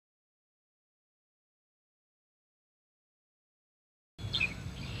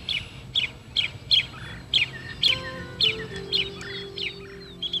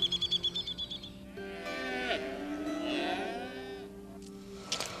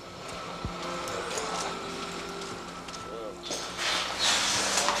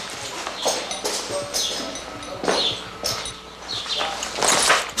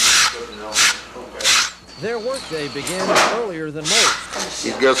day begins earlier than most.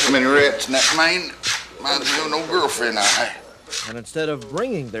 He's got so many rats in that mane, reminds me of an old girlfriend I had. And instead of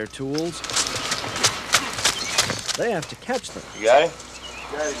bringing their tools, they have to catch them. You got him?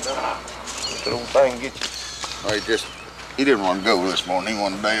 Got him, dog. That old thing get you. Oh, he didn't want to go this morning. He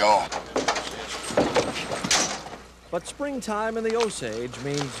wanted a day off. But springtime in the Osage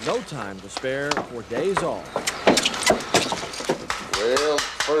means no time to spare for days off. Well,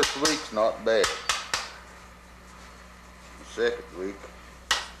 first week's not bad. The second week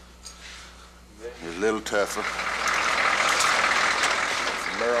is a little tougher.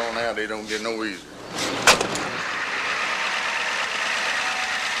 From there on out, they don't get no easier.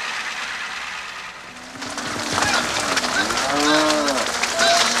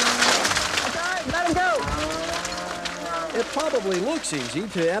 Let him go. It probably looks easy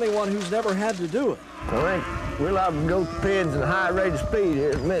to anyone who's never had to do it. I think we'll have to go to pins at a high rate of speed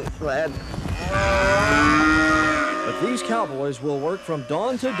here in a minute, lad. But these cowboys will work from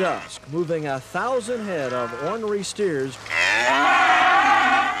dawn to dusk, moving 1,000 head of ornery steers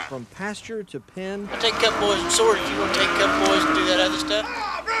from pasture to pen. I'll take a couple boys and sword if you want to take a couple boys and do that other stuff.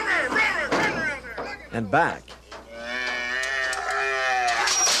 And back.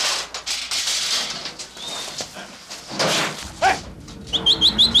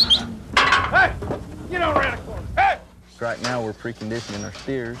 Right now we're preconditioning our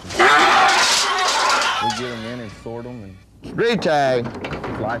steers. We get them in and sort them and Retag.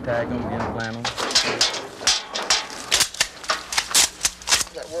 fly tag them, implant them,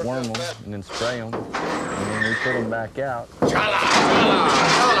 worm them, and then spray them. And then we put them back out.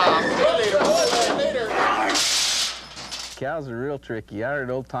 Cows are real tricky. I heard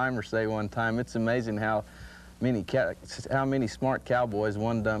old timers say one time, it's amazing how many smart cowboys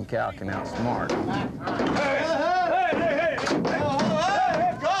one dumb cow can outsmart.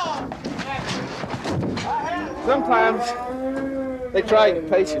 Sometimes they try your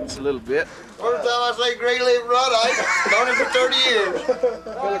patience a little bit. First time I say gray leaf rod, I've known him for 30 years.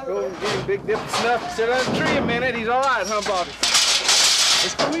 Fella go and get him big dip of snuff, sit under the tree a minute, he's all right, huh, Bobby?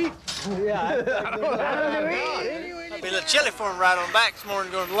 It's sweet. It'll be a little chilly for him right on back this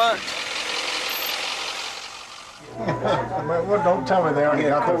morning going to lunch. Well, don't tell me they already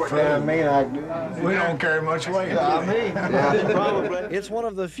got the flu. We don't carry much weight. Probably. It's one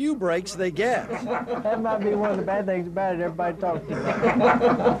of the few breaks they get. That might be one of the bad things about it everybody talks to.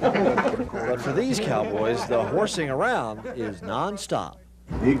 But for these cowboys, the horsing around is nonstop.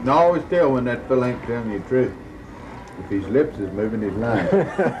 You can always tell when that fella ain't telling you the truth. If his lips is moving, he's lying.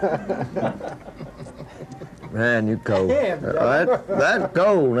 Man, you cold. That's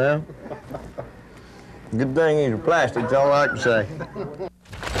cold now. Good thing he's a plastic, that's all I can say.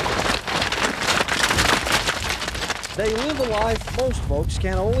 They live a life most folks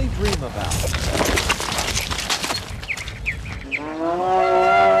can only dream about.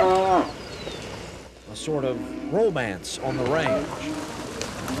 A sort of romance on the range.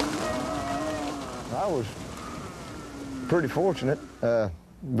 I was pretty fortunate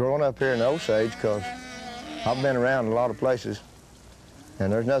growing up here in Osage because I've been around a lot of places. And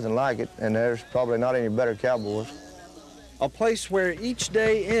there's nothing like it, and there's probably not any better cowboys. A place where each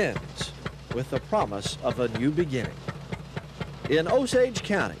day ends with the promise of a new beginning. In Osage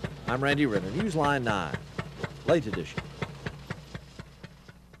County, I'm Randy Ritter, Newsline 9, late edition.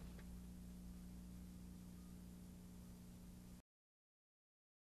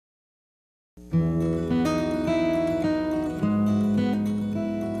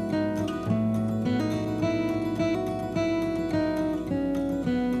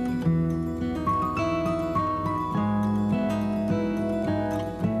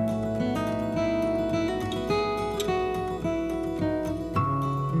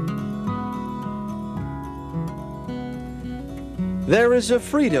 There is a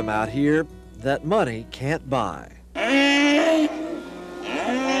freedom out here that money can't buy. I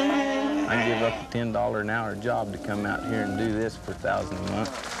give up a $10 an hour job to come out here and do this for $1,000 a month,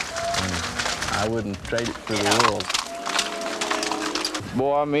 and I wouldn't trade it for the world.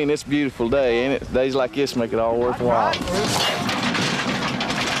 Boy, I mean, it's a beautiful day, ain't it? Days like this make it all worthwhile.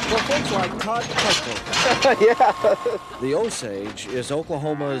 For folks like Todd Cutler, Yeah. the Osage is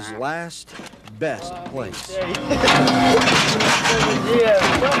Oklahoma's last best place.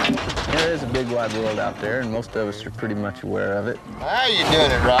 There is a big wide world out there, and most of us are pretty much aware of it. How you doing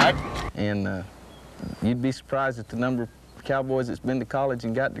it, right? And you'd be surprised at the number of cowboys that's been to college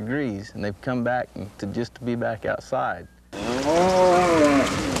and got degrees, and they've come back to be back outside. A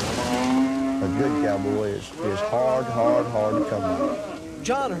good cowboy is hard to come by.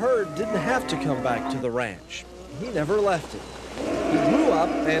 John Hurd didn't have to come back to the ranch. He never left it. He grew up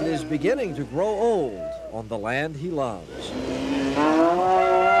and is beginning to grow old, on the land he loves.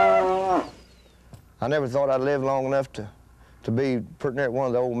 I never thought I'd live long enough to be pretty near one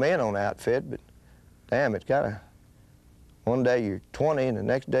of the old men on the outfit, but damn, it's gotta, one day you're 20 and the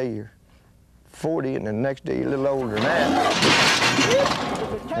next day you're 40 and the next day you're a little older than that.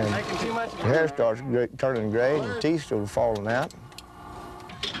 And your hair starts turning gray and your teeth start falling out.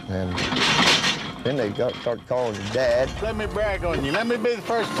 And then they start calling you Dad. Let me brag on you. Let me be the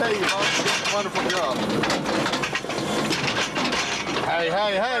first to tell you, Mom, you did a wonderful job. Hey,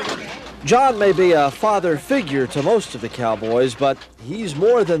 hey, hey. John may be a father figure to most of the cowboys, but he's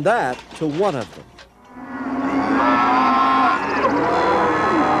more than that to one of them.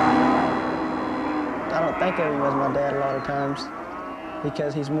 I don't think of him as my dad a lot of times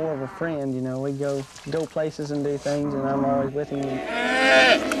because he's more of a friend, you know. We go places and do things, and I'm always with him.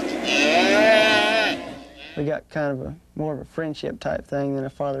 We got kind of more of a friendship type thing than a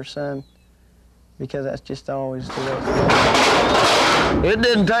father-son because that's just always the way it's been. It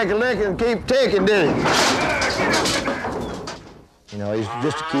didn't take a lick and keep ticking, did it? You know, he's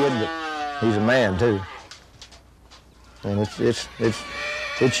just a kid, but he's a man too. And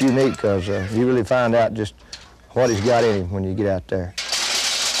it's unique because you really find out just what he's got in him when you get out there.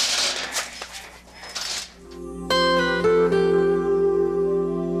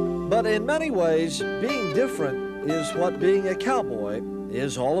 But in many ways, being different is what being a cowboy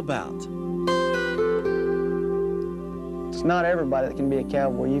is all about. It's not everybody that can be a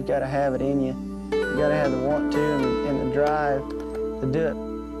cowboy. You've got to have it in you. You've got to have the want to and the drive to do it.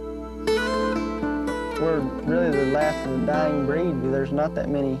 We're really the last of the dying breed. There's not that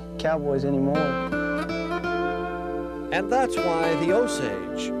many cowboys anymore. And that's why the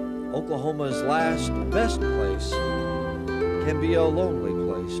Osage, Oklahoma's last best place, can be a lonely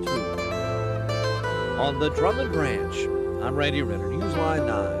place too. On the Drummond Ranch, I'm Randy Renner, Newsline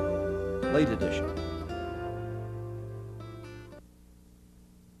 9, late edition.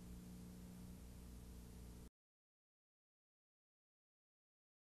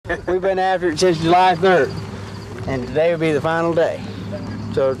 We've been after it since July 3rd, and today will be the final day.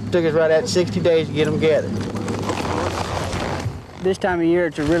 So it took us right at 60 days to get them gathered. This time of year,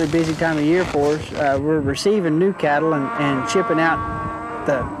 it's a really busy time of year for us. We're receiving new cattle and shipping out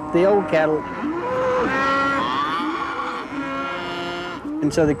the old cattle.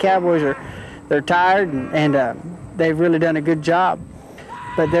 And so the cowboys they're tired and they've really done a good job.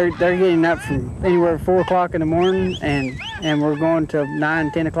 But they're getting up from anywhere 4 o'clock in the morning and we're going till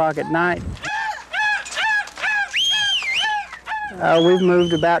 9, 10 o'clock at night. We've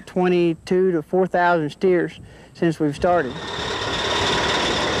moved about 22 to 4,000 steers since we've started.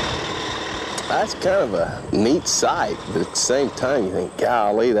 That's kind of a neat sight, but at the same time you think,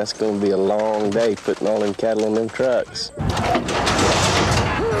 golly, that's going to be a long day putting all them cattle in them trucks.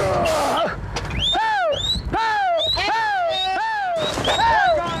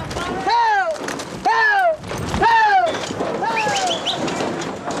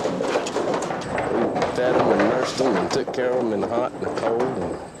 And took care of them in the hot and the cold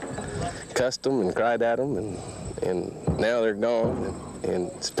and cussed them and cried at them and now they're gone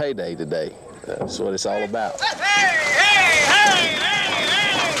and it's payday today. That's what it's all about.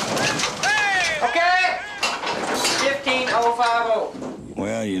 Okay, 15050.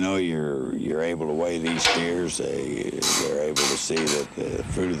 Well, you know, you're able to weigh these steers. They're able to see that the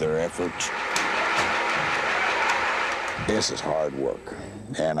fruit of their efforts. This is hard work,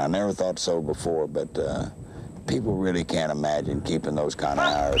 and I never thought so before, but people really can't imagine keeping those kind of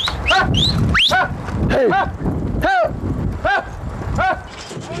hours. Hey!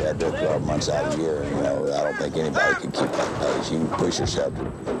 You had to 12 months out of the year, you know, I don't think anybody can keep that pace. You can push yourself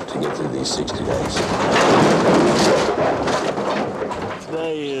to get through these 60 days.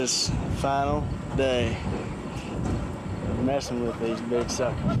 Today is final day of messing with these big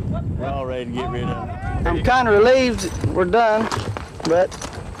suckers. We're all ready to get rid of them. I'm kind of relieved we're done, but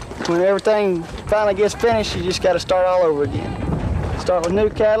when everything finally gets finished, you just got to start all over again. Start with new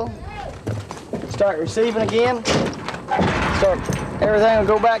cattle, start receiving again, everything will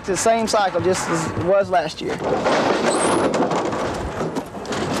go back to the same cycle just as it was last year.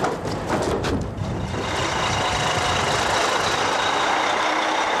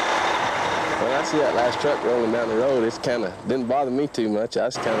 When I see that last truck rolling down the road, it's kind of didn't bother me too much. I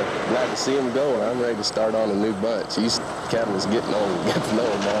was kind of glad to see them go, and I'm ready to start on a new bunch. These cattle is getting old, get to know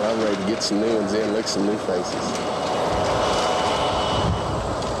them all. I'm ready to get some new ones in, look at some new faces.